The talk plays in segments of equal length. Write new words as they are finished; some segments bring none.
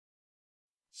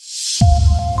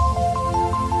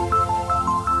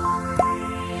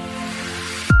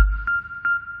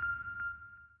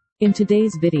In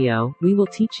today's video, we will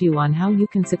teach you on how you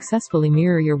can successfully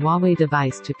mirror your Huawei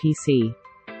device to PC.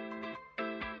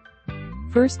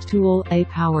 First tool, a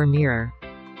power mirror.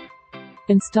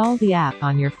 Install the app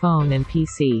on your phone and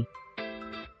PC.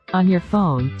 On your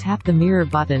phone, tap the mirror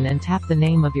button and tap the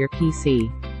name of your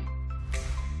PC.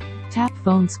 Tap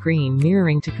phone screen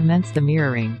mirroring to commence the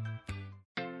mirroring.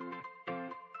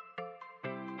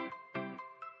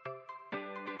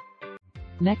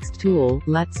 Next tool,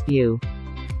 Let's View.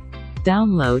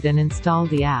 Download and install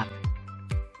the app.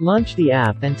 Launch the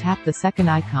app and tap the second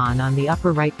icon on the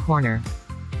upper right corner.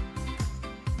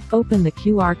 Open the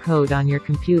QR code on your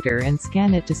computer and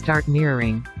scan it to start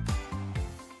mirroring.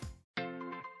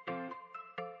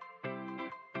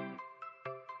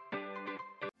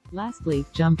 Lastly,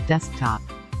 Jump Desktop.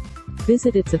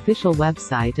 Visit its official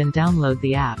website and download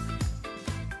the app.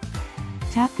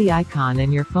 Tap the icon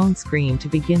in your phone screen to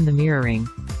begin the mirroring.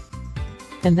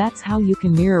 And that's how you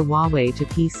can mirror Huawei to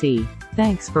PC.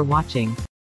 Thanks for watching.